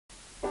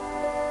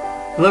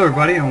Hello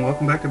everybody and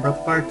welcome back to Breath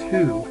of Fire 2.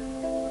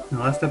 In the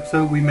last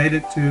episode we made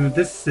it to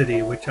this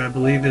city, which I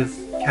believe is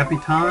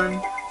Capitan.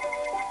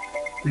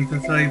 I think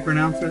that's how you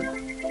pronounce it.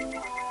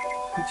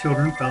 The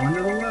children fell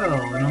into the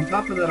well, and on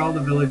top of that all the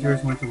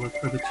villagers went to look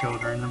for the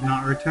children and have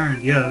not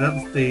returned. Yeah, that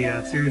was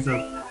the series of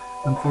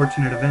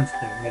unfortunate events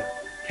there, yeah.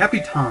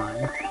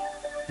 Capitan,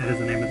 that is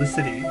the name of the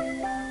city.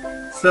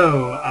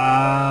 So,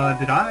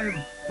 did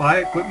I buy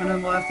equipment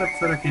in the last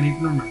episode? I can't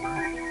even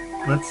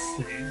remember. Let's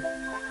see.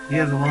 He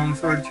has a long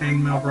sword,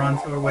 chainmail,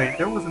 bronze sword. Wait,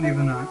 there wasn't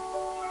even a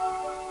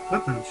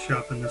weapons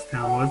shop in this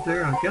town, was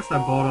there? I guess I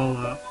bought all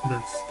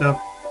the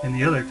stuff in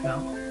the other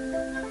town.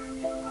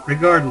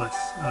 Regardless,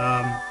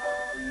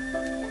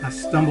 I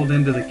stumbled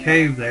into the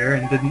cave there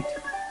and didn't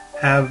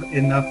have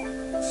enough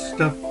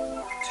stuff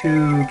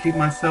to keep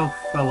myself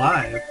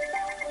alive.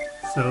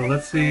 So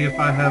let's see if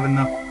I have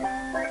enough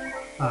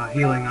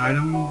healing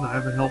items. I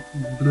have a health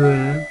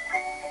bleh.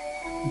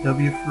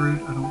 W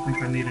fruit. I don't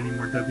think I need any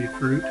more W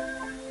fruit.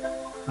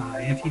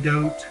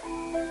 Antidote,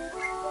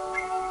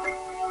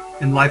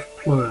 and life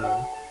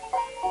plus,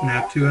 and I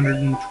have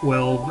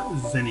 212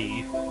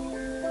 zenny.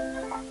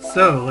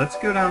 So let's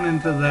go down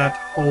into that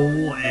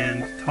hole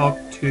and talk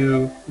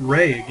to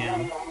Ray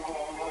again.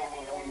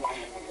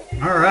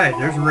 Alright,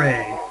 there's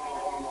Ray.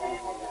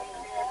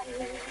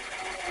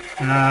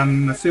 And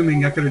I'm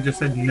assuming I could have just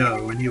said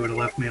no and he would have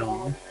left me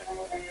alone.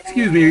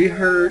 Excuse me, are you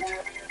hurt?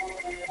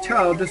 The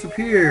child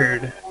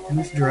disappeared in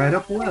this dried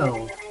up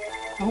well.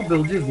 The whole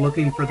village is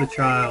looking for the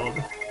child,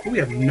 but we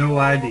have no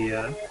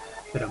idea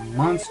that a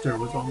monster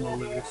was on the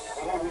loose.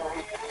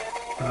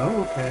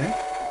 Oh, okay.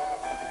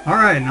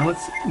 Alright, now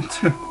let's...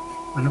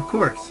 and of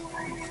course,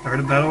 start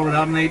a battle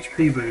without an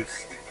HP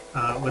boost.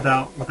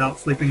 Without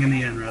sleeping in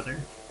the inn, rather.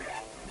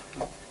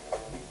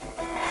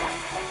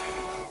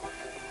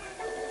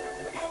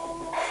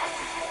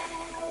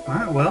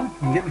 Alright, well,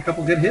 I'm getting a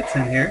couple good hits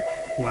in here.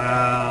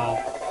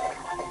 Wow.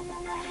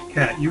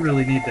 Cat, you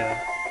really need to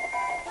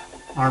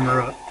armor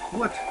up.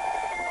 What?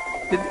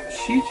 Did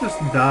she just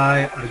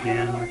die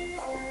again?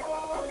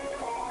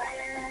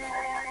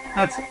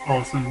 That's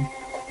awesome.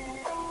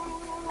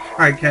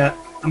 Alright, Cat.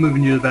 I'm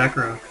moving you to the back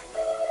row.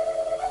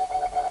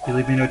 You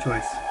leave me no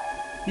choice.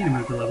 Nina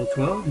moved to level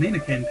 12. Nina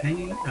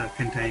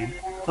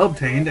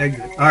obtained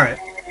exit. Alright.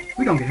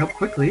 We don't get help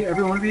quickly.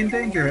 Everyone will be in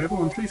danger.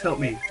 Everyone, please help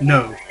me.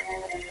 No.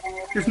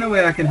 There's no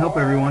way I can help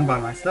everyone by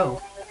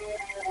myself.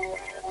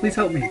 Please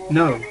help me.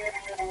 No.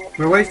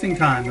 We're wasting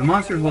time. The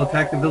monsters will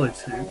attack the village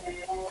soon.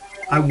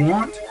 I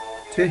want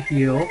to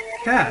heal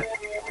Cat.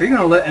 Are you going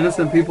to let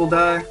innocent people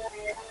die?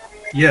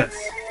 Yes.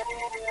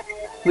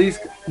 Please.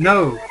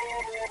 No.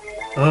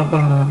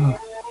 Ugh.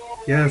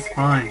 Yes,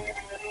 fine.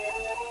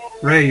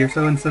 Ray, you're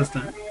so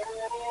insistent.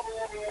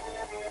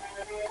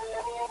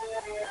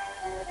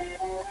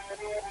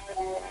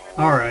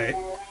 Alright.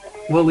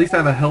 Well, at least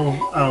I have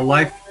a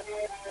life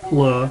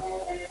plus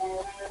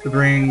to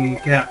bring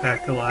Cat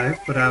back to life,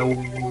 but I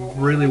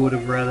really would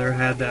have rather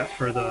had that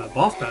for the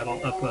boss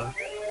battle up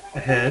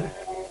ahead.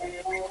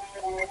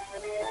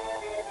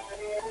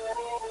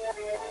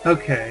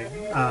 Okay,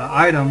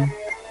 item.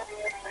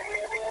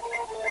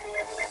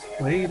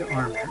 Suede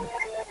armor.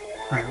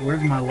 Alright,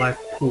 where's my life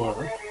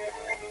plus?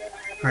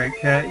 Alright,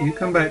 Cat, you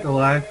come back to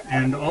life,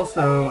 and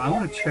also, I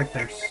want to check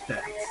their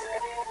stats.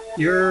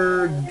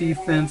 Your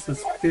defense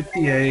is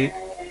 58,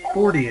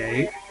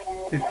 48,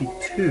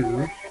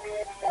 52,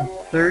 and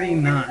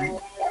 39.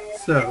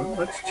 So,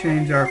 let's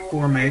change our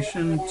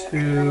formation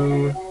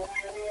to...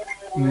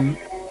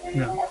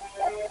 no.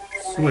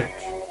 Switch.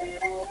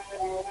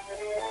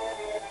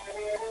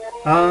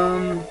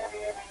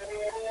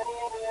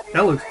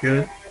 That looks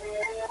good.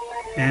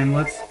 And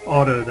let's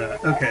auto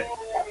that. Okay.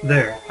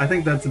 There. I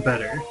think that's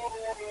better.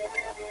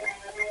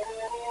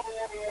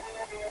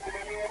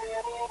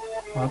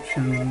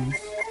 Options.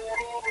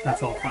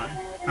 That's all fine.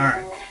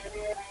 Alright.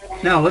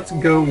 Now let's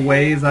go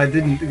ways I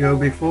didn't go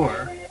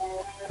before.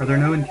 Are there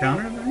no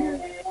encounters in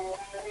here?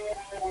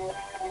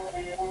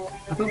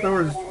 I thought there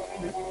was...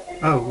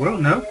 Oh, well,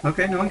 no.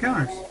 Okay, no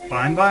encounters.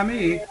 Fine by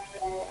me.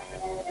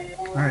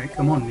 Alright,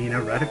 come on,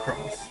 Nina. Right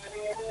across.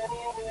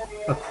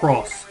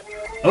 Across.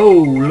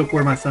 Oh, look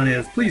where my son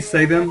is. Please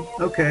save him.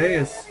 Okay,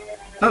 it's...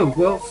 Oh,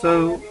 well,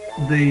 so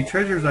the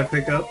treasures I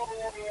pick up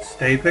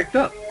stay picked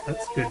up.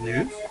 That's good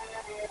news.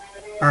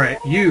 Alright,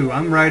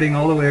 I'm riding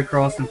all the way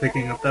across and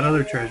picking up that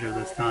other treasure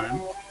this time.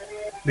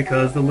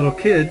 Because the little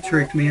kid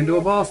tricked me into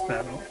a boss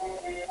battle.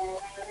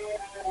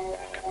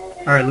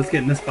 Alright, let's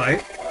get in this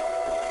fight.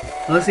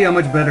 Let's see how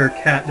much better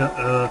Cat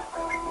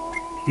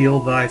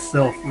heal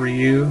thyself,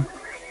 Ryu.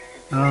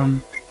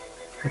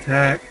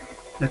 Attack,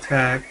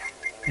 attack,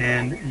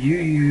 and you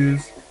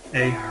use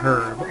a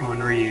herb on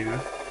Ryu.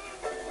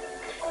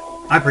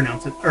 I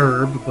pronounce it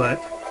herb, but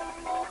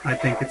I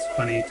think it's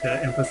funny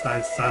to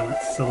emphasize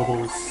silent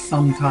syllables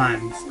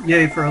sometimes.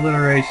 Yay for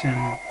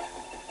alliteration.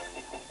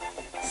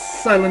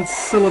 Silent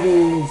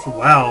syllables.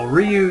 Wow,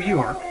 Ryu, you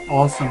are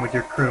awesome with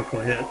your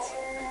critical hits.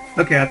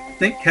 Okay, I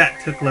think Cat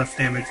took less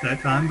damage that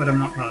time, but I'm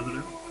not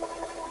positive.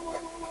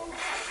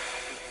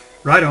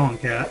 Right on,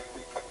 Cat.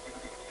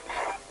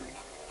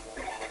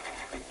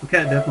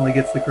 Cat definitely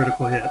gets the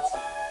critical hits.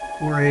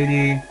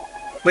 480.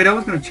 Wait, I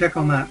was going to check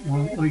on that.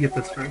 Well, let me get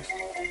this first.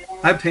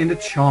 I obtained a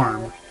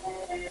charm.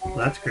 Well,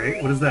 that's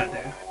great. What does that do?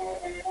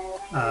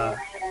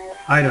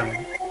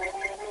 Item.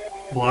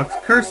 Blocks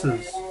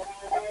curses.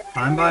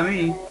 Fine by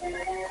me.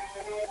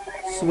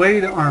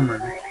 Suede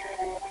armor.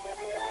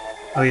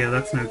 Oh yeah,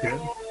 that's no good.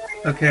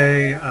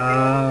 Okay,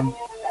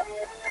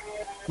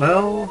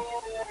 well,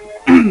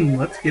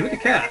 let's give it to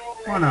Cat.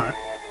 Why not?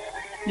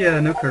 Yeah,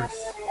 no curse.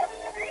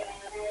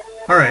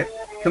 Alright,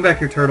 come back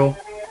here, turtle.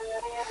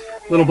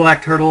 Little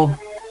black turtle.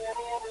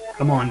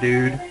 Come on,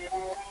 dude.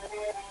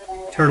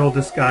 Turtle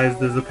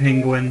disguised as a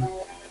penguin.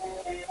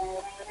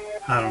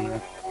 I don't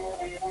know.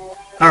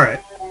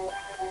 Alright.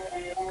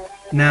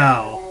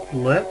 Now,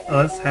 let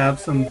us have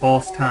some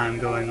boss time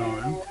going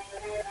on.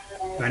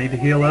 Do I need to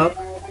heal up?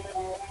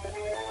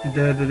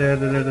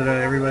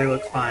 Everybody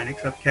looks fine,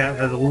 except Cat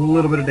has a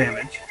little bit of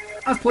damage.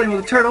 I was playing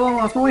with a turtle and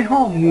lost my way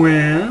home.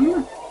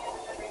 When?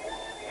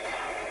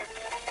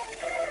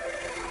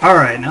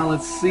 Alright, now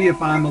let's see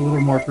if I'm a little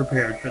more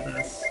prepared for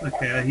this.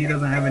 Okay, he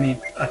doesn't have any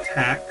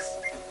attacks.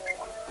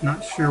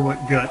 Not sure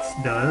what Guts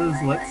does.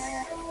 Let's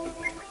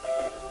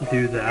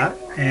do that.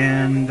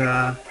 And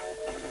I'm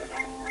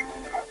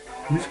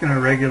just going to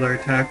regular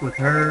attack with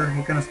her.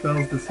 What kind of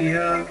spells does he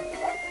have?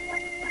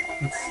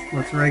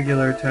 Let's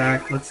regular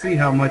attack. Let's see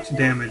how much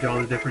damage all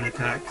the different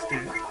attacks do.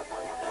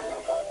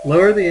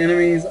 Lower the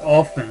enemy's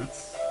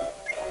offense.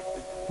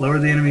 Lower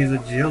the enemy's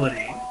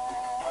agility.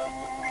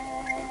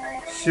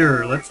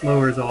 Sure, let's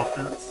lower his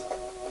offense.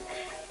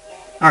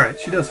 Alright,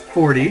 she does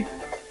 40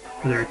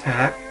 with her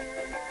attack,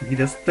 and he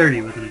does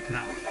 30 with an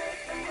attack.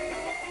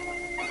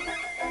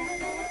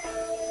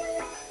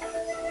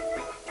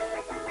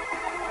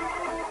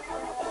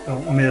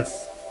 Don't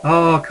miss.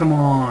 Oh, come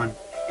on.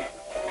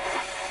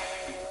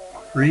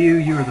 Ryu,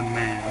 you are the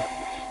man.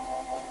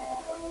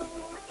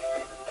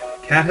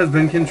 Cat has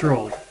been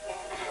controlled.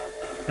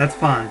 That's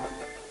fine.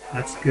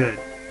 That's good.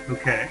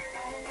 Okay.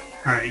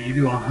 Alright, you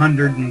do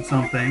 100 and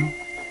something.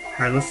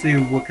 Alright, let's see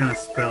what kind of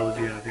spells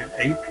you have here.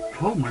 8?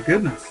 Oh my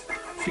goodness.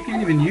 She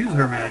can't even use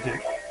her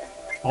magic.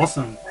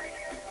 Awesome.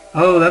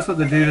 Oh, that's what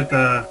the dude at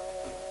the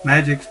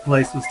magic's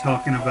place was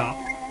talking about.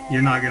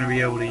 You're not going to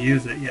be able to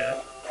use it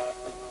yet.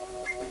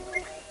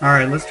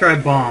 Alright, let's try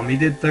Bomb. He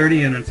did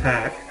 30 in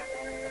attack.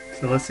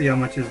 So let's see how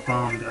much his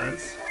Bomb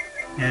does.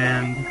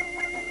 And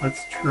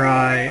let's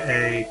try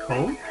a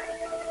Colt.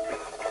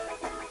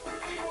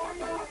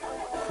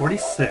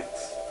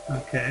 46.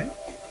 Okay.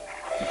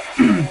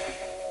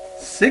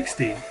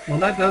 60. Well,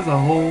 that does a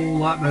whole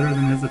lot better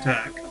than his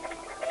attack.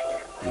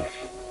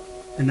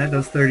 And that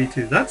does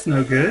 32. That's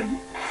no good.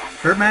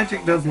 Her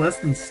magic does less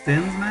than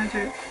Sten's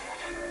magic.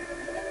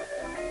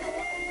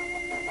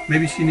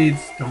 Maybe she needs...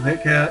 Don't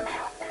hit Cat.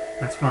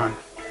 That's fine.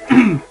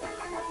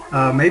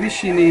 Maybe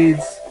she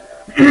needs...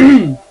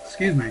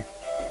 excuse me.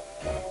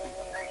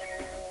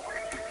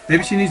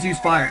 Maybe she needs to use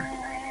fire.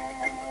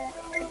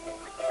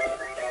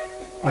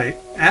 Wait,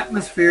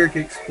 atmospheric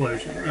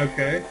explosion.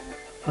 Okay.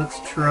 Let's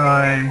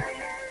try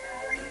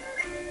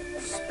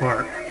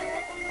Spark.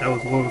 That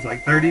was, what was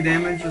like 30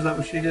 damage? Is that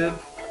what she did?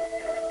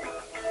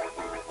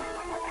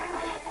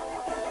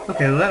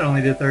 Okay, well that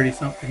only did 30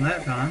 something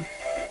that time.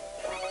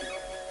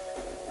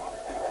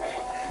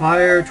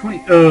 Fire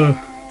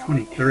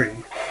 23.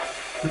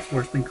 That's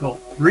worse than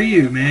Colt.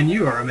 Ryu, man,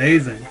 you are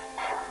amazing.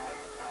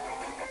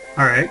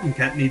 Alright, and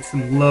Cat needs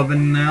some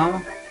loving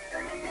now.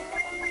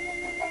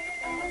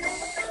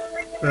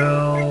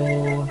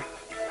 Spell...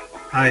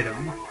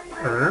 Item.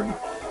 Herb.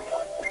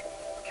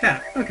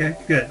 Cat. Okay,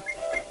 good.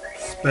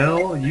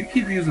 Spell. You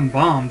keep using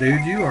Bomb,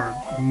 dude. You are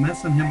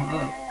messing him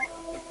up.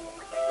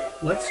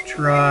 Let's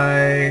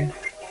try...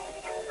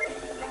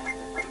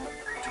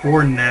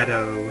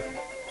 Tornado.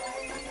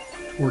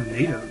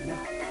 Tornado.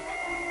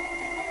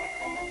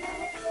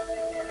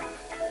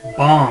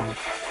 Bomb.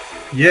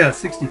 Yeah,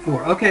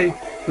 64. Okay,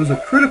 it was a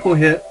critical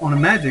hit on a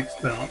magic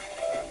spell.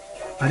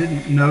 I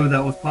didn't know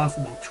that was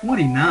possible.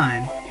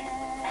 29?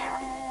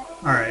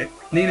 Alright,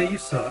 Nina, you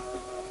suck.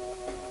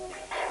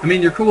 I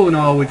mean, you're cool and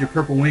all with your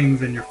purple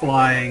wings and your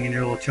flying and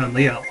your little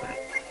Chun-Li outfit.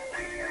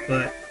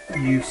 But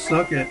you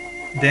suck at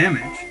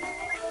damage.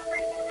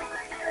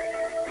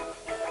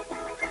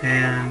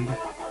 And...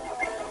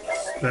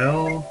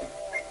 Spell...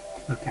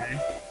 Okay.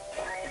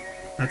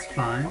 That's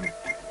fine.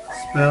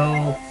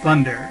 Spell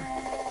Thunder.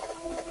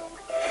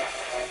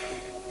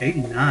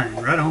 89.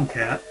 Right on,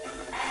 Cat.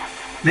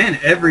 Man,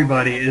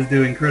 everybody is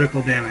doing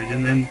critical damage,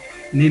 and then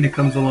Nina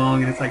comes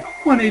along and it's like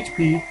 1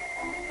 HP.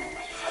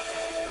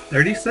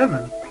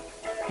 37.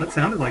 That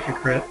sounded like a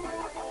crit.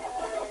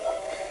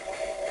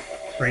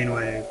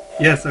 Brainwave.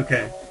 Yes,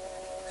 okay.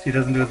 She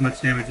doesn't do as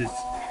much damage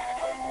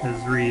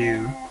as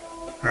Ryu.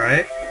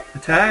 Alright.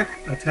 Attack,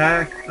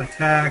 attack,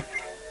 attack,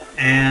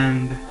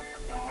 and...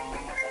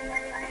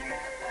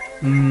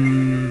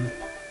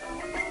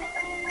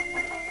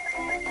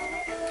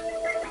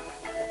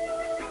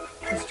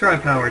 Let's try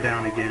power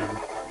down again.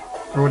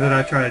 Or what did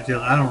I try?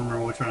 Agility? I don't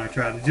remember which one I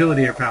tried.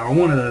 Agility or power.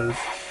 One of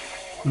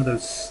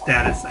those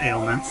status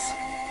ailments.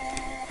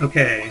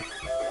 Okay.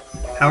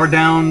 Power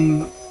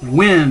down,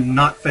 win,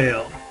 not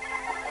fail.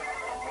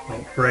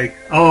 Don't break.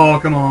 Oh,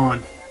 come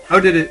on. Oh,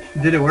 did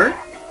it work?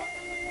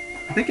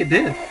 I think it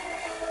did.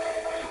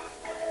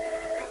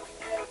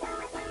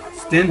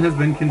 Sten has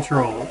been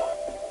controlled.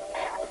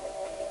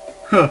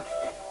 Huh.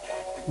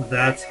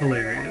 That's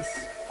hilarious.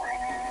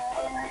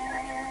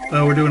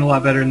 Oh, we're doing a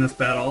lot better in this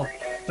battle.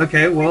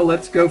 Okay, well,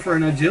 let's go for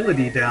an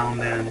agility down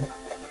then.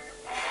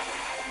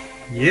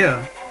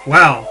 Yeah.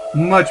 Wow.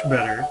 Much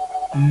better.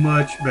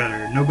 Much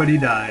better. Nobody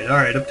died.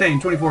 Alright, obtain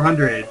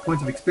 2,400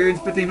 points of experience,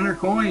 1,500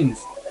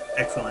 coins.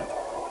 Excellent.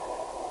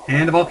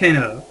 And a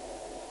volcano.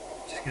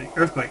 Just kidding.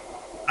 Earthquake.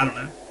 I don't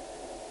know.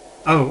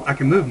 Oh, I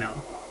can move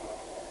now.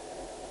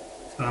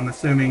 So I'm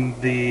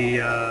assuming the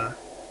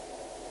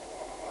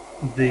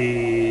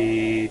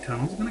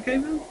tunnel's gonna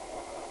cave in?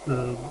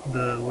 The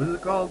what is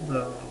it called?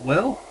 The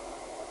well?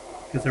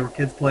 Because there were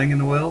kids playing in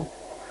the well.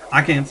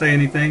 I can't say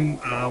anything.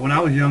 When I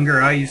was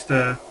younger, I used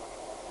to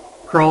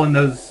crawl in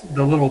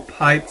the little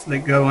pipes that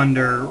go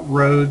under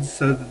roads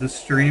so that the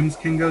streams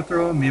can go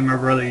through them. Me and my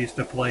brother used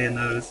to play in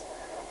those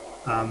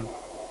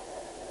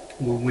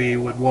when we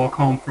would walk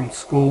home from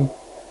school.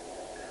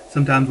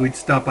 Sometimes we'd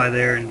stop by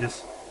there and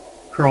just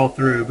crawl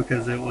through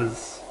because it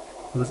was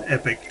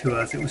epic to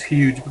us. It was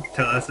huge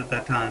to us at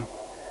that time.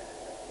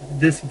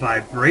 This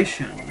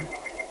vibration.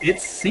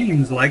 It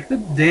seems like the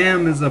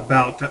dam is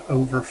about to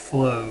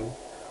overflow.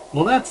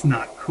 Well, that's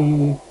not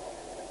cool.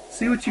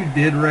 See what you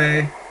did,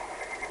 Ray?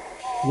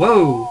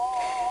 Whoa!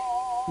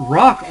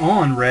 Rock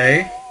on,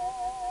 Ray!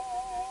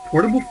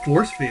 Portable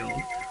force field.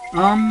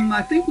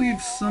 I think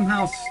we've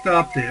somehow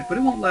stopped it, but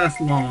it won't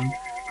last long.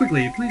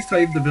 Quickly, please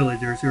save the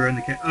villagers who are in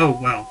the cave. Oh,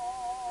 wow.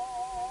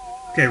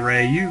 Okay,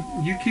 Ray,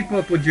 you keep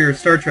up with your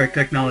Star Trek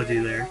technology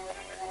there.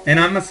 And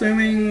I'm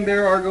assuming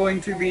there are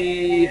going to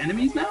be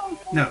enemies now?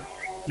 No.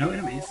 No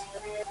enemies.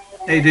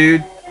 Hey,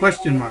 dude.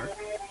 Question mark.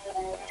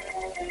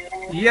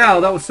 Yeah,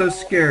 that was so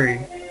scary.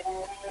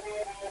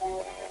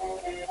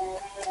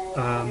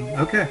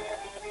 Okay.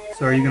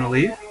 So are you going to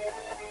leave?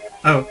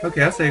 Oh,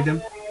 okay, I saved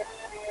him.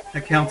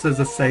 That counts as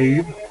a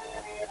save.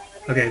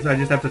 Okay, so I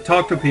just have to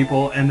talk to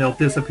people and they'll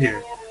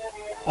disappear.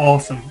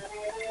 Awesome.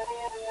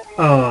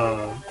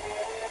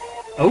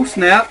 Oh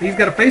snap, he's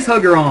got a face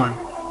hugger on.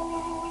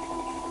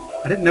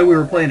 I didn't know we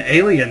were playing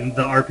Alien,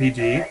 the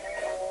RPG.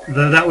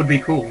 Though that would be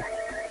cool.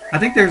 I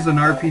think there's an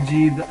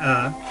RPG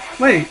that,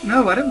 wait,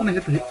 no, I didn't want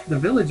to hit the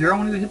villager, I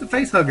wanted to hit the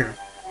face hugger.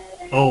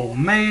 Oh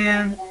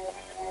man.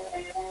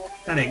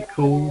 That ain't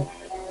cool.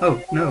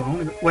 Oh, no, I want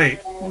to go, wait,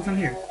 what was in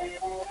here?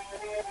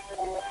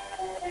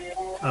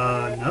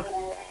 Nothing.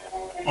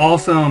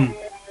 Awesome.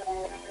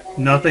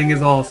 Nothing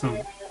is awesome.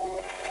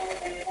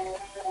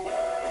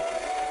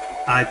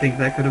 I think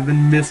that could have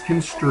been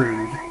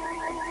misconstrued.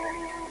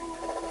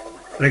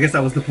 But I guess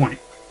that was the point.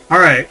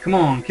 Alright, come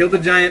on, kill the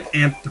giant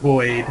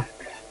Antzoid.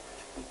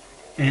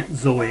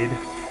 Antzoid.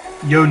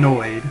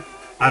 Yonoid.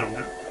 I don't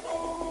know.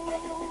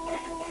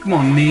 Come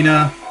on,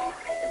 Nina.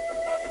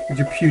 With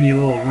your puny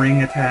little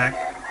ring attack.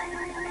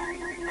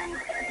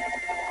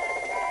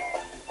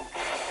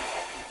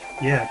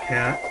 Yeah,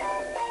 cat.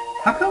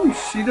 How come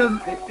she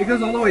doesn't... It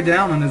goes all the way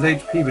down on his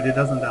HP, but it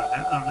doesn't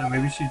die. I don't know,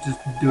 maybe she's just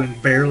doing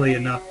barely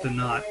enough to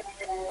not...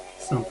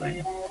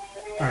 something.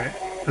 Alright.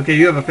 Okay,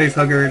 you have a face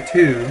hugger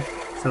too.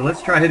 So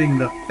let's try hitting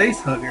the face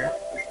hugger.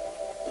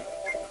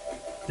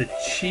 The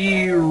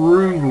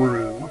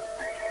Chiruru.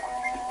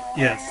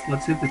 Yes,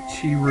 let's hit the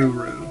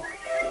Chiruru.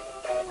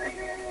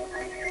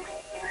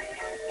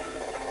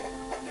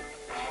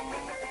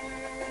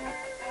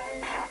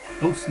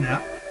 Oh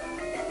snap.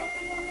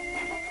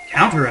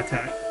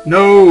 Counterattack.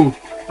 No!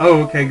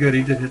 Oh, okay, good.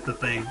 He did hit the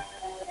thing.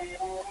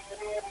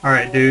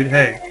 Alright, dude.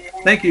 Hey.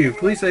 Thank you.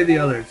 Please save the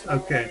others.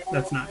 Okay,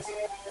 that's nice.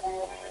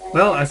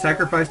 Well, I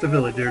sacrificed a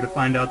villager to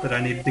find out that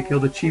I needed to kill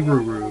the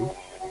Chiruru.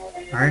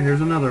 Alright,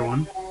 here's another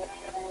one.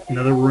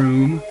 Another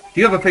room.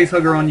 Do you have a face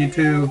hugger on you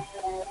too?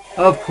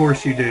 Of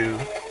course you do.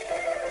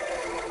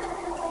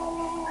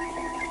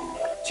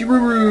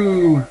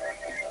 Chiruru!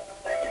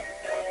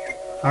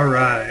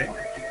 Alright.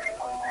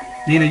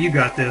 Nina, you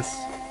got this.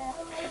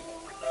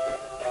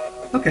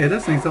 Okay,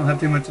 those things don't have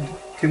too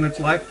much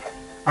life.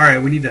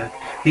 Alright, we need to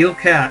heal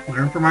Cat,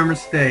 learn from our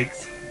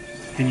mistakes.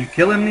 Can you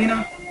kill him,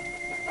 Nina?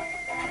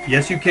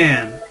 Yes, you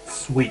can.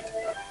 Sweet.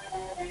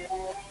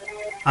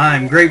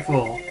 I'm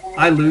grateful.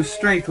 I lose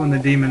strength when the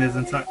demon is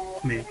inside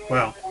me.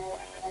 Wow.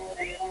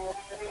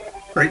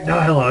 Great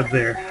dialogue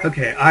there.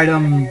 Okay,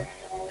 item...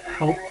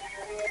 Help...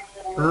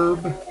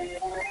 Herb...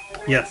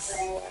 Yes.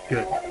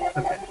 Good.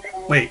 Okay.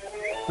 Wait.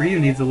 Ryu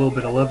needs a little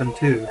bit of loving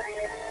too.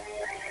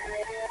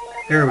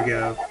 There we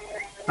go.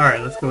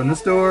 Alright, let's go in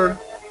this door.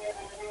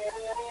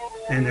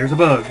 And there's a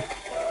bug.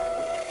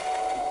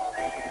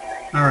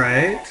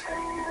 Alright.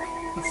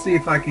 Let's see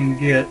if I can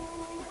get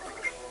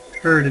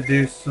her to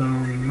do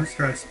some... Let's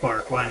try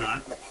Spark. Why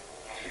not?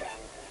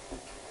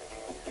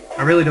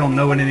 I really don't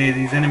know what any of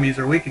these enemies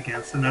are weak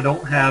against, and I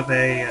don't have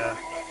a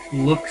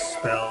look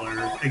spell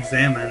or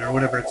examine or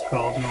whatever it's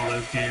called in all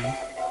those games.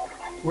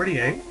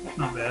 48.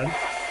 Not bad.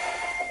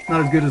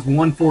 Not as good as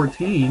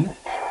 114.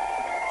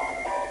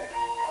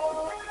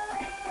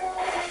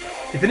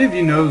 If any of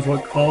you knows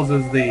what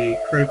causes the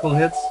critical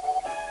hits,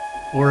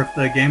 or if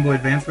the Game Boy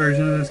Advance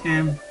version of this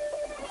game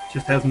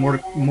just has more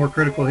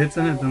critical hits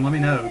in it, then let me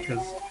know,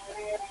 because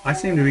I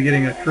seem to be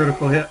getting a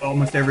critical hit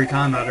almost every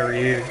time out of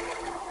Ryu.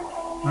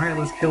 Alright,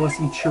 let's kill us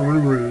some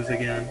Chirurus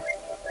again.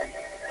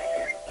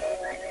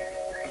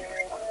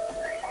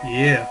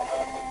 Yeah.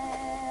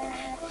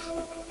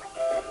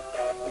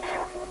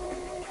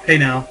 Hey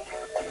now.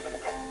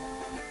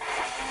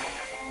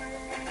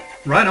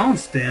 Right on,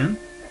 Stin.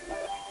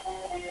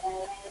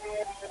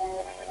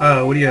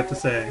 Oh, what do you have to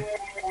say?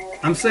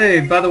 I'm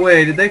saved. By the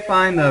way, did they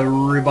find the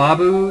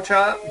Ribabu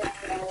chop?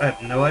 I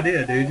have no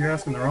idea, dude. You're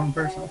asking the wrong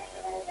person.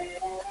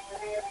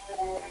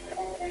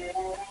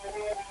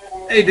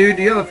 Hey, dude,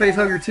 do you have a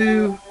facehugger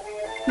too?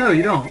 No,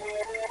 you don't.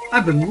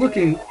 I've been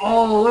looking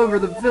all over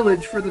the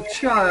village for the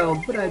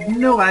child, but I had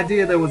no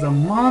idea there was a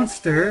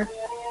monster.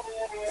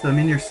 Does that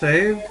mean you're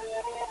saved?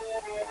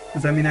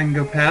 Does that mean I can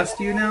go past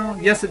you now?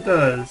 Yes, it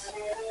does.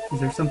 Is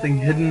there something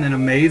hidden and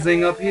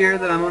amazing up here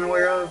that I'm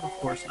unaware of? Of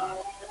course not.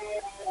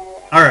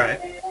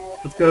 Alright,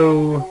 let's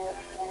go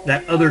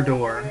that other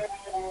door.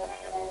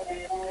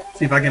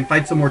 See if I can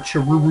fight some more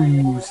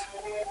Chirurus.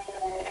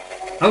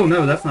 Oh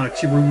no, that's not a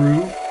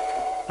Chiruru.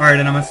 Alright,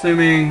 and I'm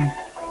assuming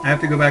I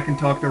have to go back and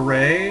talk to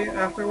Ray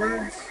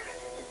afterwards?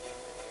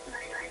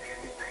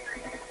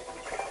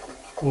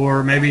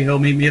 Or maybe he'll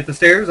meet me at the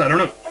stairs? I don't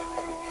know.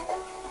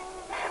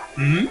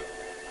 Hmm?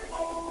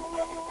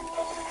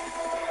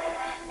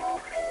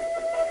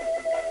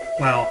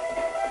 Wow.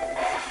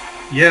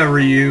 Yeah,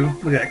 Ryu.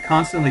 Look at that.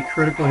 Constantly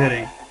critical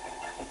hitting.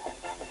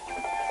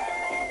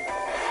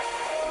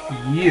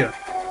 Yeah.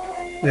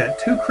 Look at that.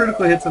 2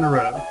 critical hits in a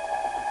row.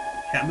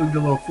 Cat moved to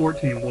level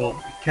 14.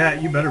 Well,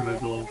 Cat, you better move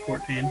to level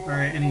 14.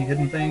 Alright, any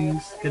hidden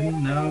things?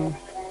 Hidden? No.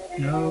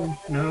 No.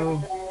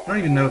 No. I don't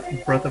even know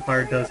if Breath of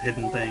Fire does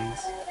hidden things.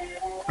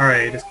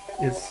 Alright,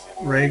 is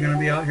Ray going to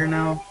be out here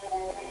now?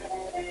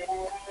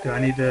 Do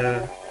I need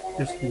to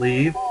just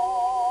leave?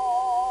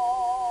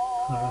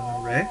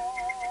 Ray?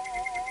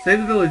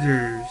 Save the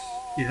villagers.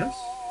 Yes,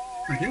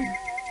 I did.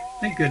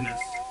 Thank goodness.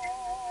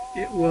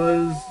 It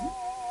was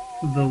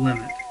the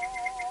limit.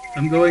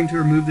 I'm going to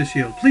remove the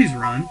shield. Please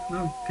run.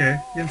 Oh, okay.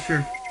 Yeah,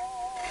 sure.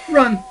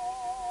 Run!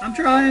 I'm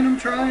trying.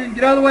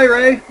 Get out of the way,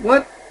 Ray.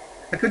 What?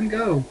 I couldn't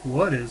go.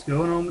 What is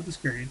going on with the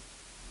screen?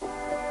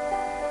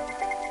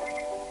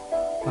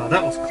 Oh,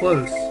 that was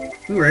close.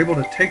 We were able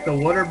to take the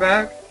water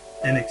back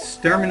and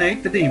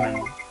exterminate the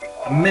demon.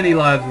 Many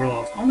lives were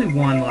lost. Only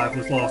 1 life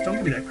was lost. Don't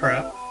give me that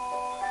crap.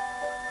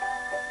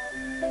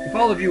 If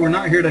all of you were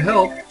not here to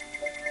help,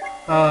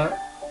 I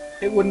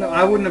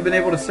wouldn't have been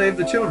able to save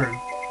the children.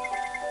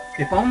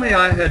 If only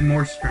I had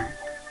more strength.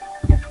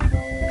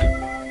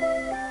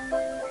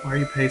 Why are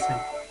you pacing?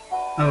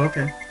 Oh,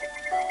 okay.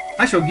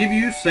 I shall give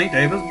you Saint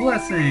Ava's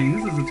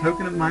blessing. This is a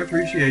token of my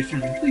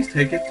appreciation. Please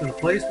take it to the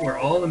place where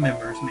all the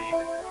members meet.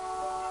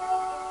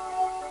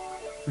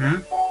 Huh?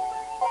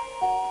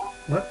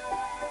 What?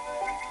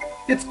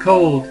 It's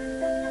cold.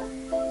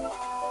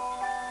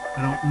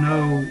 I don't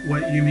know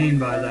what you mean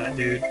by that,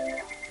 dude.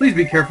 Please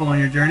be careful on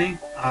your journey.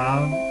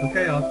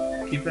 Okay,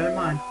 I'll keep that in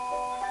mind.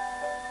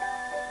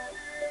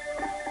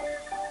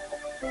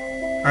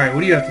 Alright,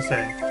 what do you have to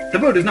say? The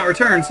boat has not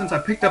returned since I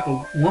picked up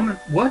a woman.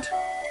 What?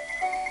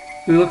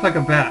 Who looked like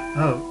a bat.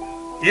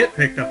 Oh, it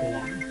picked up a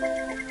woman.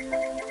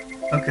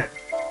 Okay.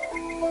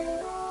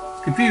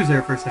 Was confused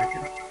there for a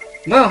second.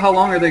 Well, how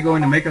long are they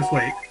going to make us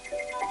wait?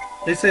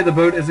 They say the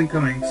boat isn't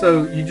coming,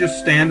 so you just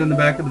stand in the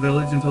back of the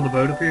village until the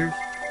boat appears?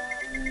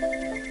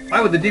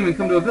 Why would the demon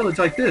come to a village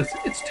like this?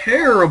 It's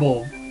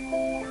terrible!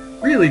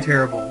 Really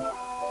terrible.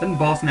 Didn't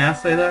Boss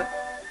Nass say that?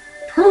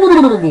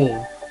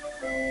 Terrible!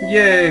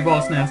 Yay,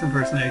 Boss Nass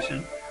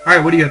impersonation.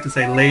 Alright, what do you have to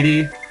say,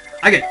 lady?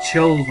 I get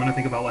chills when I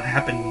think about what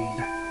happened.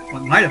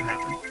 What might have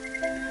happened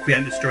if we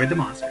hadn't destroyed the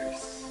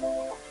monsters.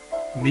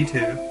 Me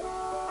too.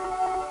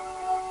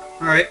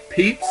 Alright,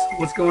 peeps,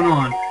 what's going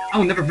on? I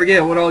will never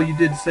forget what all you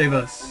did to save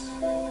us.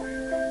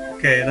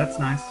 Okay, that's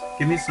nice.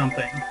 Give me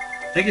something.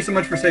 Thank you so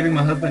much for saving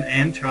my husband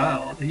and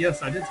child.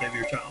 Yes, I did save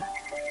your child.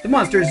 The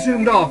monsters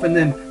zoomed off and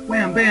then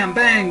wham, bam,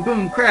 bang,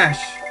 boom, crash.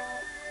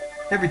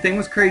 Everything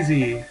was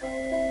crazy.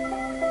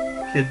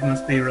 Kid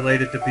must be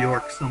related to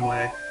Bjork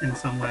in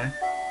some way.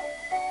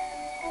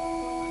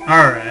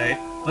 Alright,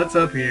 what's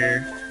up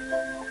here?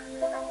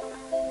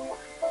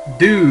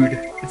 Dude,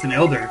 it's an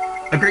elder.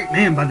 A great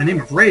man by the name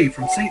of Ray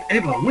from St.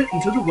 Ava went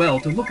into the well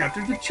to look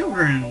after the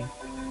children.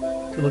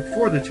 To look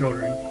for the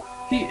children.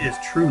 He is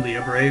truly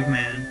a brave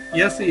man.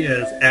 Yes, he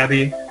is,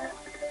 Abby.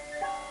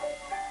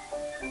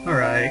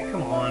 Alright,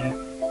 come on.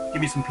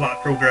 Give me some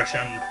plot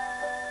progression.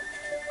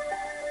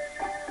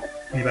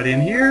 Anybody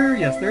in here?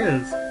 Yes, there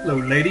is. Hello,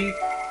 lady.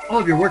 All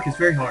of your work is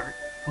very hard.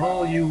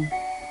 All you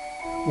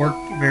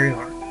worked very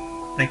hard.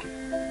 Thank you.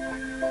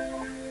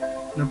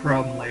 No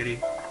problem, lady.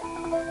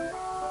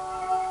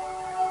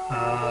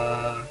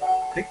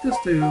 Take this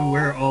to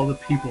where all the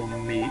people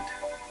meet.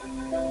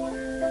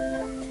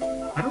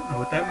 I don't know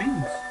what that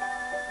means.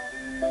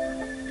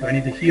 Do I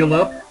need to heal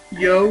up,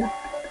 yo?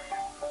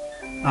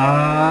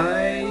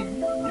 I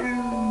do.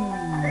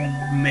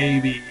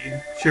 Maybe.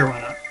 Sure,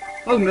 why not?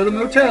 Welcome to the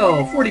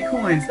motel! 40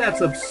 coins!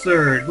 That's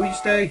absurd! Will you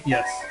stay?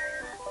 Yes.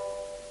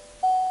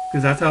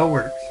 Because that's how it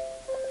works.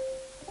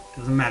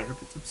 Doesn't matter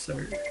if it's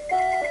absurd.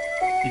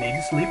 If you need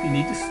to sleep, you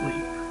need to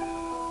sleep.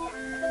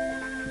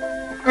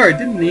 Alright,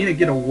 didn't Nina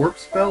get a warp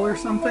spell or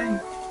something?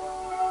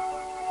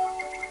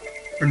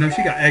 Or no,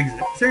 she got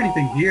exit. Is there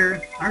anything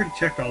here? I already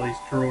checked all these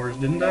drawers,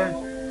 didn't I?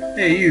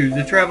 Hey you,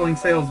 the traveling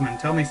salesman,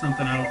 tell me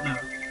something I don't know.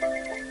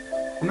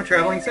 I'm a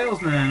traveling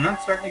salesman and I'm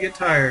starting to get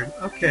tired.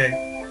 Okay,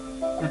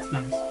 that's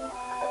nice.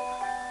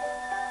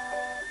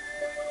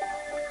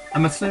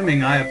 I'm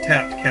assuming I have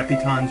tapped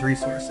Capitan's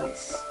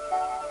resources.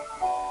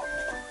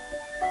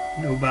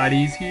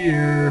 Nobody's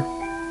here.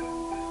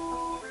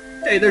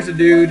 Hey, there's a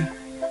dude.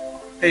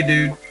 Hey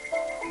dude.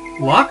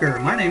 Locker,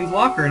 my name's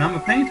Locker and I'm a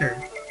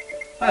painter.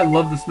 I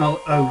love the smell.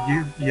 Oh,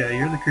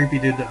 you're the creepy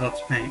dude that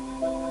huffs paint.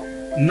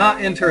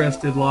 Not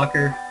interested,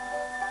 Locker.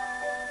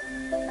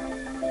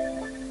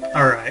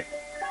 Alright.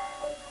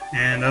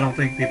 And I don't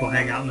think people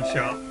hang out in the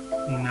shop.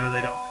 No,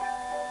 they don't.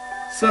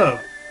 So,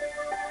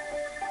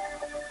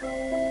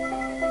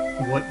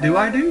 what do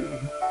I do?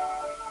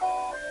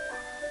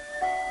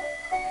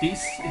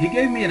 He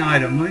gave me an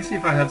item. Let me see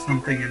if I have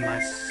something in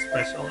my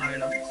special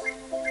items.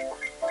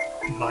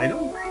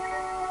 Vital?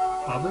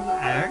 Baba's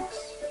axe?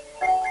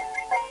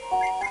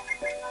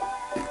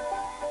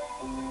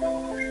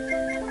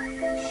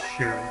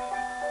 Sure.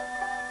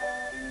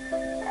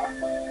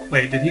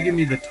 Wait, did he give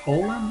me the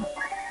Tolan?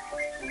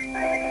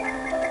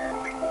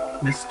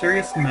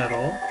 Mysterious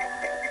metal.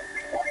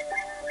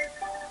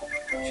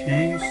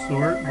 Change,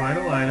 sort,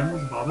 vital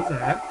items, Baba's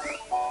axe.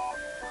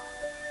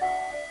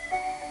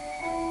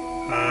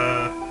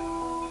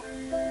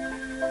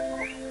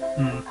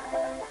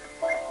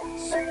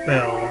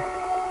 Spell.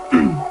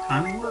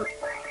 Time work.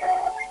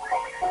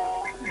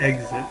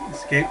 Exit.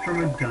 Escape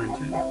from a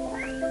dungeon.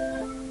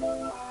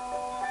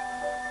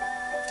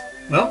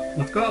 Well,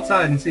 let's go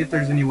outside and see if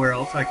there's anywhere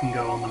else I can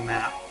go on the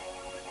map.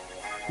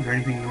 Is there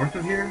anything north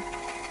of here?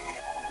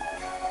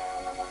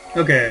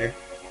 Okay.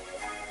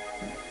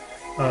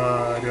 Do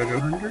I go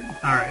 100?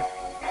 Alright.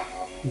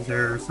 Is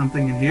there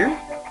something in here?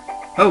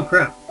 Oh,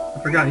 crap. I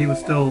forgot he was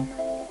still,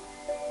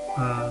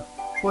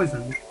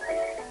 poisoned.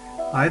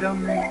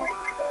 Item.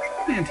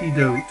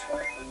 Antidote.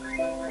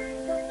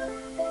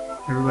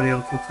 Everybody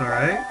else looks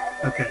alright?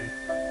 Okay.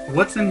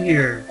 What's in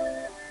here?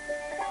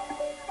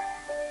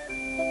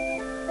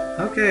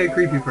 Okay,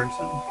 creepy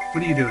person.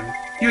 What are you doing?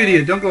 You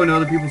idiot, don't go into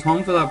other people's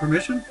homes without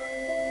permission?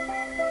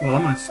 Well,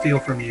 I'm gonna steal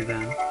from you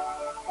then.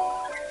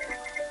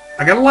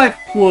 I got a life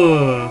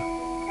plug!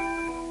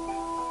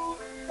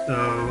 So,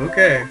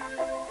 okay.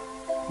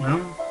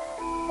 Well,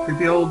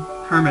 creepy old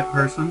hermit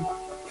person.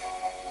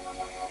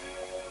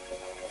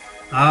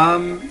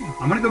 I'm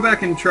gonna go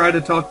back and try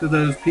to talk to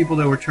those people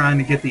that were trying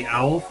to get the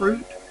owl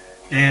fruit.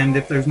 And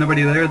if there's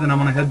nobody there, then I'm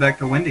gonna head back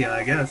to Windia,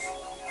 I guess.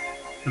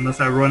 Unless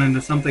I run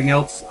into something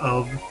else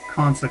of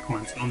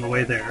consequence on the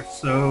way there.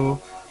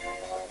 So,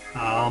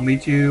 I'll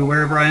meet you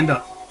wherever I end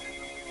up.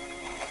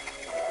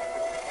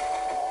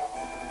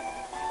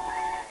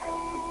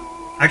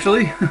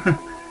 Actually,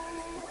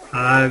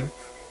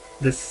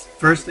 this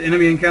first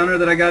enemy encounter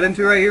that I got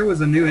into right here was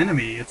a new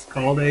enemy. It's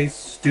called a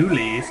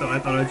Stoolie, so I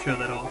thought I'd show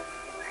that off.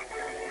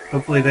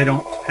 Hopefully they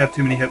don't have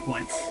too many hit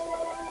points,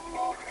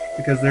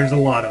 because there's a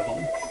lot of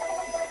them.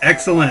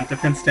 Excellent!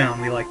 Defense down,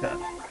 we like that.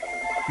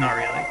 Not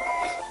really.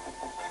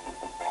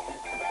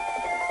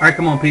 Alright,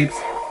 come on peeps.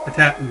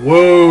 Attack.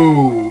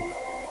 Whoa!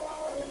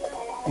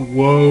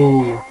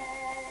 Whoa!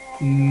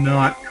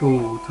 Not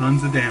cool.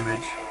 Tons of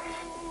damage.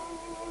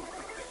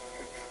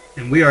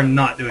 And we are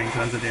not doing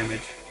tons of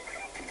damage.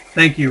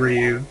 Thank you,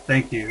 Ryu.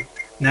 Thank you.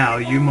 Now,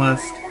 you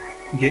must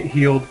get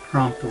healed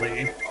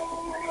promptly.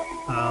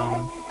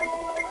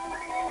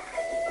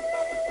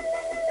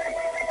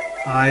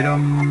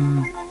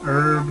 Item...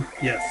 herb...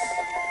 yes.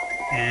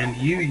 And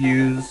you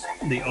use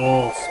the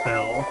all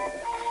spell.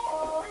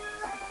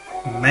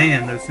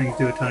 Man, those things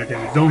do a ton of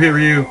damage. Don't hit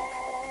Ryu!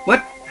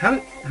 What? How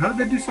did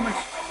they do so much?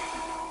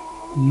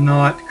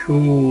 Not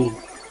cool.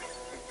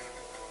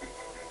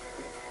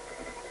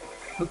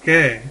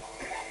 Okay.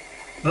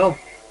 Well,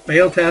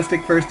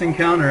 fail-tastic first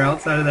encounter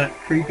outside of that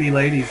creepy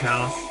lady's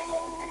house.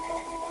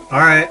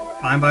 Alright,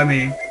 fine by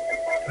me.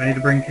 Do I need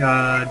to bring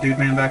Dude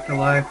Man back to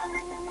life?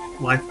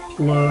 Life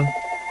plug?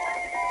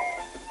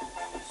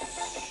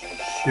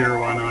 Sure,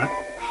 why not?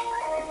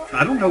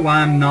 I don't know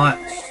why I'm not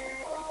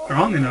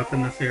strong enough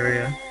in this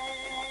area.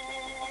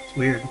 It's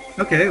weird.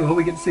 Okay, well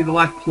we get to see the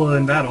life plug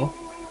in battle.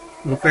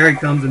 Little fairy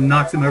comes and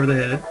knocks him over the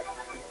head.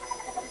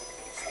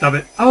 Stop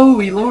it. Oh,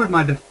 he lowered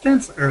my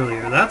defense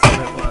earlier. That's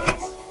what it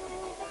was.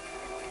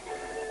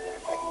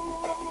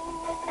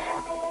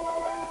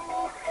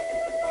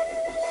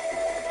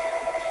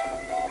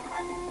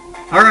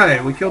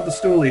 Alright, we killed the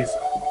Stoolies.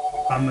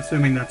 I'm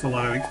assuming that's a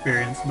lot of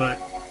experience, but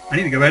I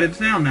need to go back into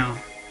town now.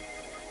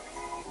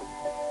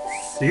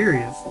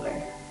 Seriously.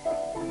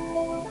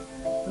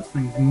 This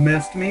thing's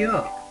messed me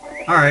up.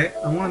 Alright,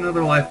 I want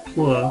another life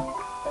plug,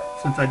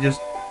 since I just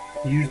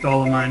used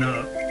all of mine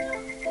up.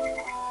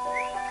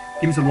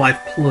 Give me some life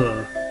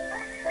plus.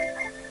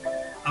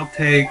 I'll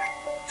take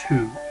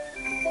 2.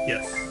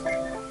 Yes.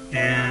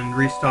 And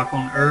restock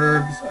on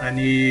herbs. I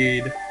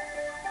need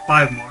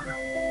 5 more.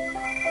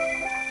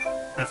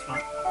 That's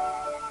fine.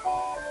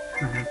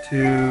 I have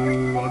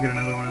 2. I'll get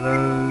another one of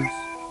those.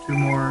 2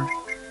 more.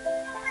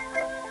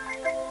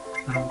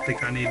 I don't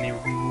think I need any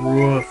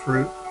raw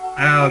fruit.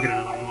 I'll get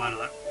another one. Why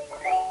not?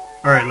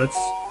 Alright, let's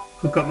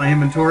hook up my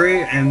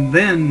inventory, and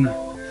then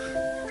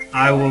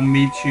I will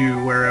meet you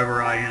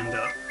wherever I end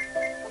up.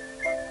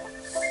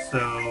 So,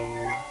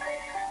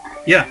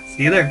 yeah,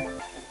 see you there.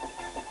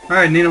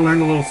 Alright, Nina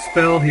learned a little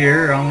spell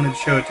here. I wanted to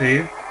show it to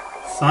you.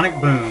 Sonic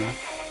Boom.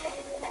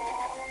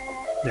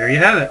 There you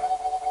have it.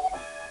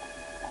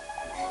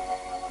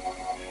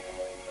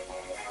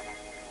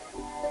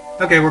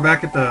 Okay, we're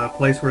back at the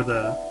place where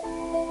the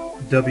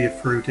W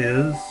fruit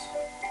is.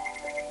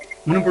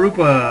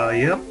 Woonabarupa,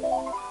 yep.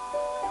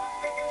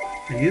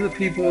 Are you the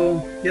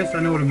people? Yes,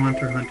 I know what a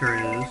Monster Hunter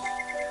is.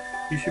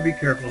 You should be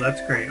careful,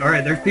 that's great.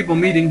 Alright, there's people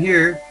meeting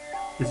here.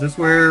 Is this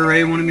where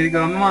Ray wanted me to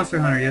go? I'm a Monster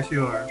Hunter, yes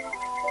you are.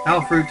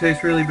 Owl fruit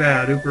tastes really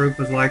bad.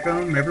 Oopa-Roopas like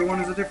them. Everyone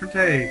has a different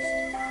taste.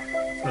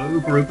 So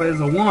Oopa-Roopa is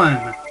a 1.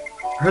 I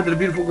heard that a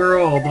beautiful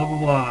girl, blah blah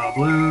blah,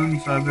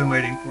 blooms. I've been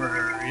waiting for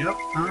her. Yep.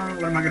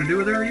 What am I going to do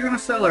with her? You're going to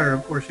sell her.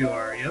 Of course you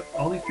are. Yep.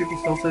 All these people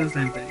still say the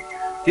same thing.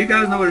 Do you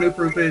guys know what an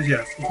Oopa-Roopa is?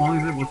 Yes. As long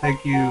as it will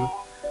take you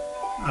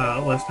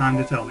less time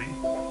to tell me.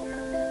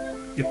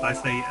 If I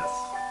say yes.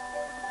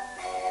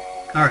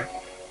 Alright.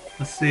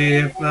 Let's see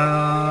if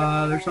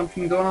there's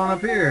something going on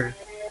up here.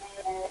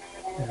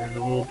 There's a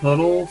little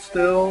puddle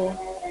still.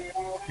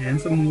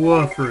 And some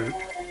fruit.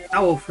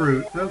 Owl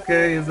fruit.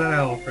 Okay, is that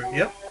owl fruit?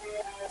 Yep.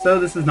 So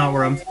this is not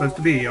where I'm supposed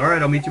to be.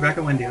 Alright, I'll meet you back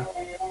at Windia.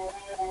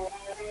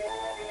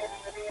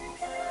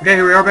 Okay,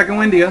 here we are back in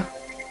Windia.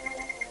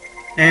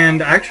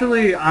 And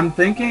actually, I'm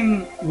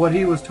thinking what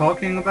he was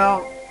talking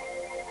about.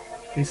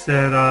 He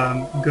said,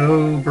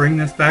 go bring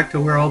this back to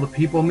where all the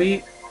people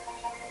meet.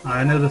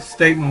 I know the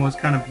statement was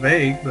kind of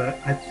vague, but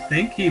I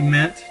think he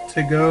meant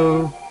to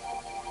go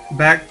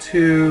back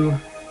to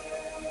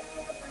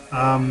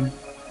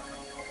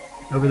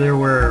over there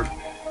where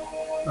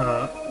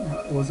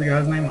what was the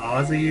guy's name?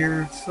 Ozzy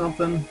or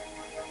something?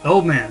 The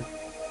old man.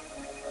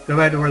 Go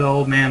back to where the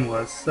old man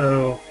was.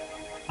 So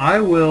I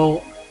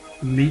will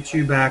meet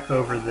you back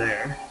over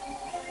there.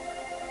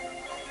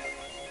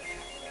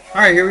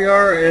 Alright, here we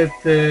are at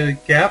the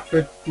gap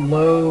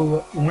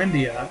below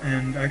Windia,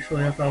 and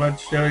actually I thought I'd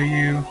show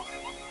you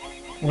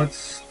what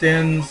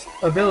Sten's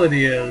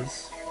ability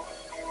is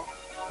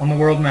on the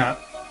world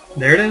map.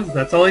 There it is,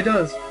 that's all he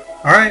does.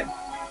 Alright,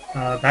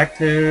 back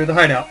to the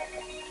hideout.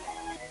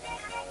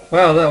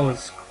 Wow, that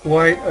was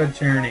quite a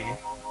journey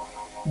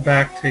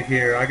back to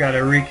here. I got a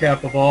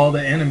recap of all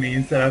the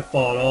enemies that I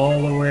fought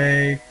all the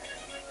way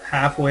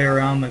halfway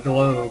around the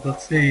globe.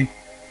 Let's see.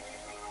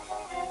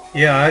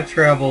 Yeah, I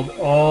traveled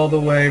all the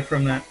way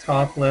from that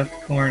top left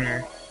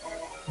corner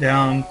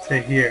down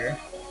to here.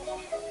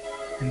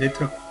 And it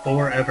took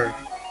forever.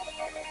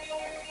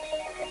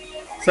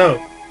 So,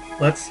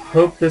 let's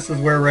hope this is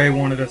where Ray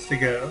wanted us to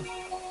go.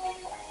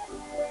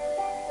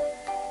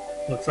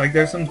 Looks like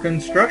there's some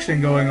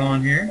construction going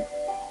on here.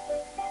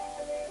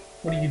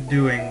 What are you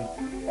doing,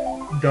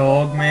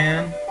 dog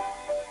man?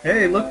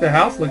 Hey, look, the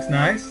house looks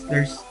nice.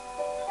 There's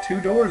 2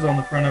 doors on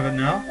the front of it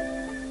now.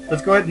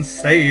 Let's go ahead and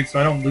save so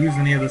I don't lose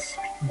any of this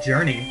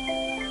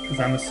journey, because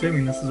I'm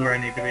assuming this is where I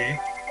need to be.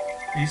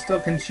 Will you still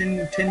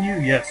continue?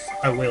 Yes,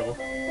 I will.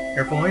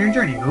 Careful on your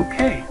journey.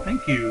 Okay,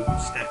 thank you,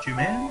 statue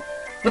man.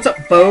 What's up,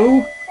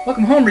 Bo?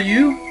 Welcome home,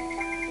 Ryu.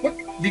 What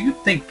do you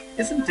think?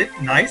 Isn't it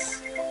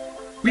nice?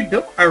 We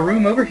built our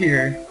room over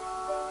here.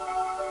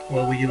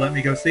 Well, will you let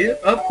me go see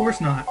it? Of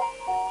course not.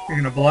 You're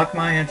gonna block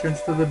my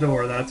entrance to the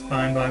door. That's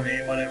fine by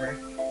me, whatever.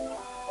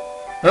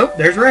 Oh,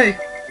 there's Ray.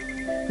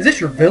 Is this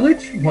your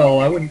village? Well,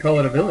 I wouldn't call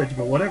it a village,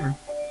 but whatever.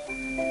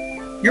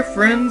 Your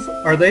friends,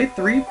 are they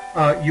 3?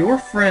 Your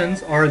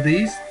friends are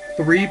these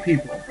 3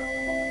 people.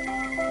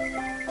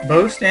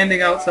 Bo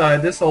standing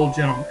outside, this old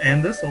gentleman,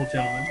 and this old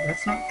gentleman.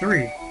 That's not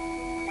 3.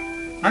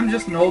 I'm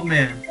just an old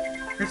man.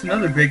 There's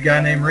another big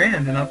guy named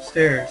Rand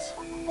upstairs.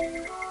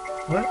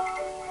 What?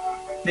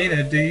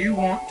 Nina, do you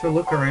want to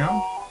look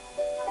around?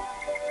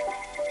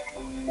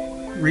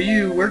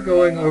 Ryu, we're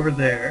going over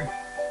there.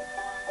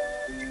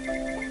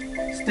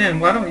 Sten,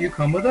 why don't you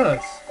come with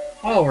us?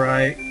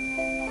 Alright.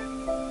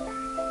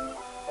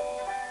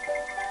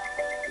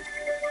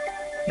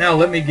 Now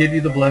let me give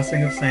you the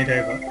blessing of Saint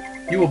Ava.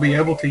 You will be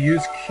able to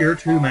use Cure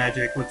 2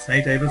 magic with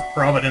Saint Ava's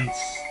providence.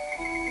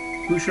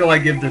 Who shall I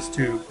give this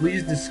to?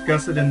 Please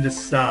discuss it and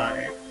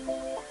decide.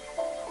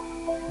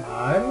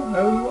 I don't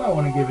know who I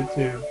want to give it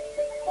to.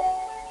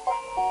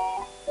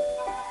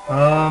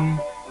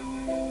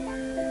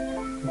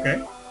 Okay.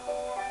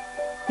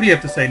 What do you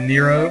have to say,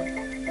 Nero?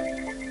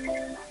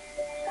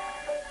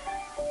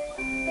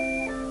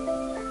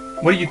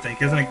 What do you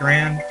think? Isn't it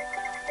grand?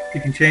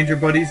 You can change your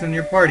buddies in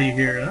your party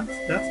here.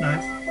 That's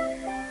nice.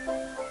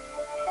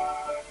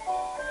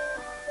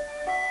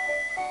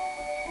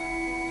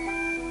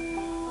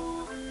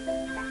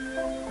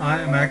 I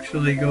am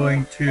actually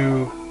going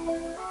to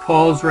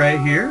pause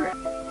right here.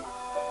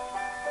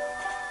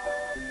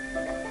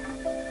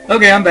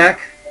 Okay, I'm back,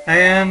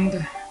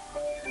 and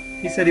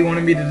he said he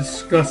wanted me to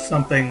discuss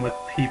something with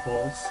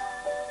peoples.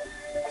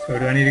 So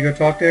do I need to go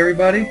talk to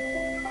everybody?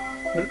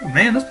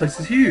 Man, this place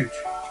is huge.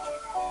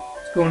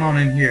 What's going on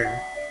in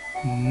here?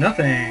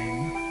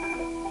 Nothing.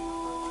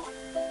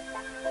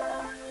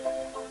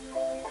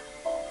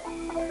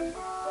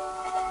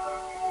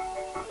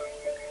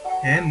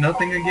 And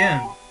nothing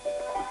again.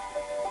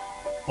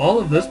 All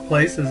of this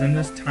place is in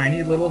this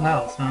tiny little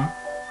house, huh?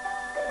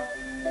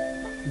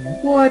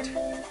 What?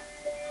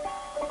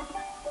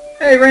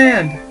 Hey,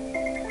 Rand!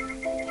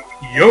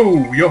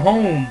 Yo, you're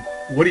home.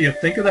 What do you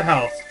think of the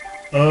house?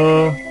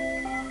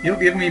 You'll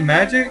give me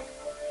magic?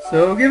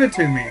 So give it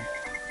to me.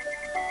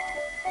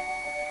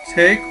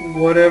 Take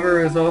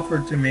whatever is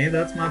offered to me.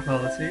 That's my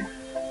policy.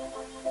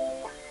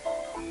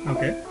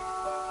 Okay.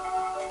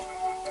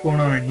 What's going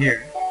on in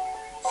here?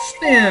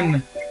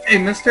 Spin! Hey,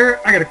 mister,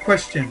 I got a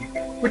question.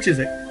 Which is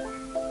it?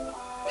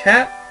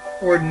 Cat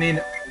or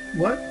Nina?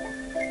 What?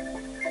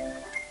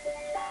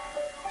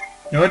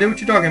 No idea what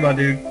you're talking about,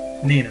 dude.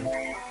 Nina.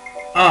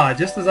 Ah,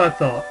 just as I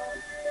thought.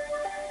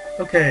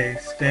 Okay,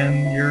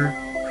 Stan, you're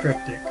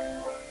cryptic.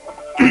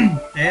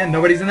 And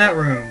nobody's in that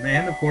room.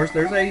 And, of course,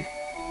 there's a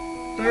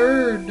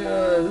third...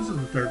 this is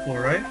the third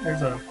floor, right?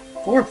 There's a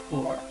fourth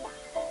floor.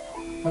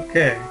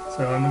 Okay,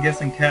 so I'm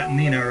guessing Cat and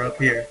Nina are up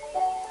here.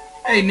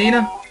 Hey,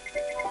 Nina!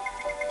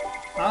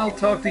 I'll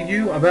talk to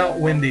you about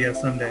Windia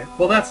someday.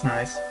 Well, that's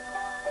nice.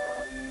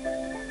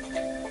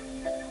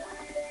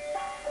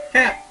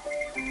 Cat!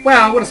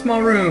 Wow, what a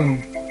small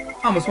room!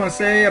 I almost want to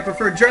say I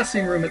prefer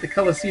dressing room at the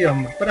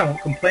Coliseum, but I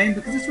won't complain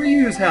because it's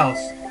Ryu's house.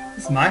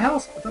 This is my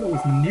house? I thought it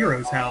was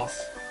Nero's house.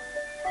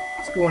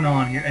 What's going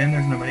on here? And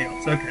there's nobody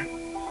else. Okay.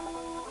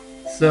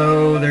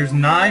 So, there's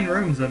 9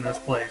 rooms in this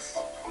place.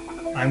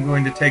 I'm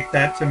going to take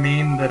that to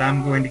mean that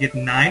I'm going to get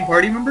 9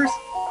 party members?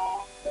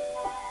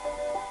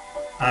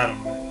 I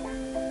don't know.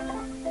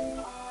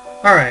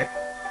 Alright.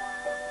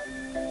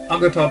 I'll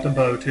go talk to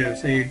Bo too,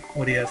 see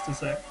what he has to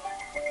say.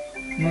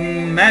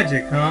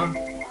 Magic, huh?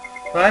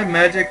 If I have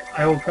magic,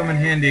 I will come in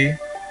handy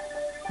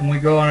when we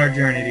go on our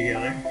journey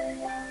together.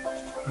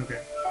 Okay.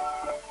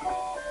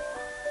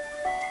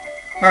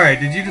 Alright,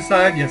 did you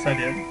decide? Yes, I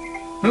did.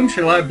 Whom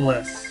shall I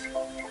bless?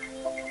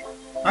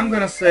 I'm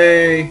gonna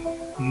say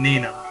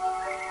Nina.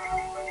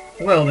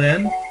 Well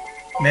then,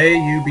 may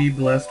you be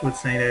blessed with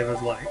St.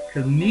 Ava's light.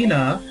 Because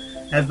Nina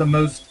has the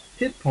most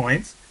hit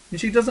points, and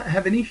she doesn't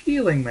have any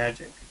healing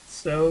magic.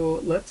 So,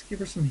 let's give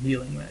her some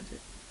healing magic.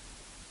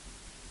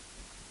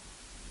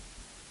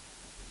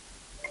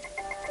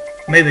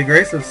 May the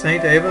grace of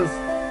St. Ava's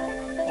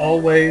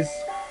always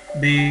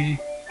be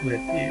with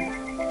you.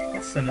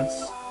 That sentence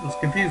was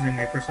confusing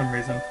me for some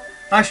reason.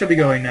 I shall be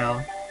going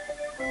now.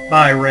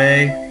 Bye,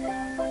 Ray.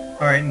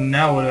 Alright,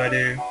 now what do I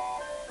do?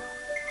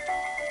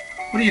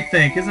 What do you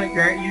think? Isn't it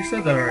great? You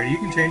said that already. You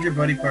can change your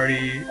buddy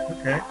party.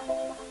 Okay.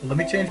 Well, let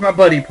me change my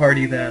buddy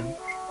party then.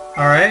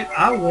 Alright,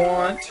 I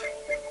want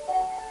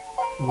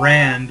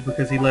Rand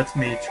because he lets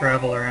me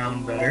travel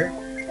around better.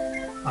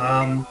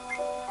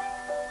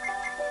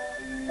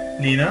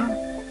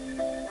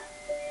 Nina,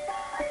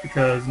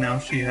 because now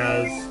she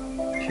has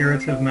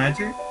curative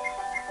magic,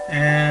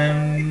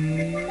 and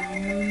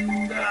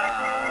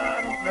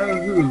I don't know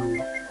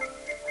who.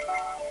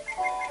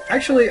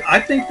 Actually, I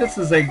think this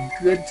is a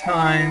good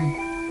time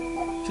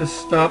to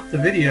stop the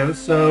video,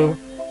 so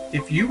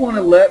if you want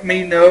to let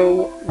me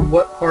know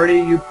what party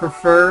you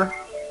prefer,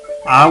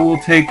 I will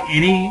take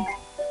any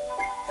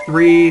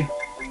 3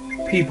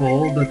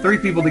 people, the 3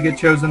 people that get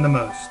chosen the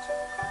most.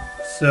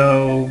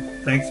 So,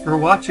 thanks for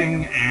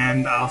watching,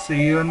 and I'll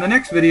see you in the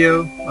next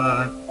video,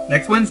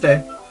 next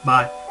Wednesday.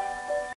 Bye.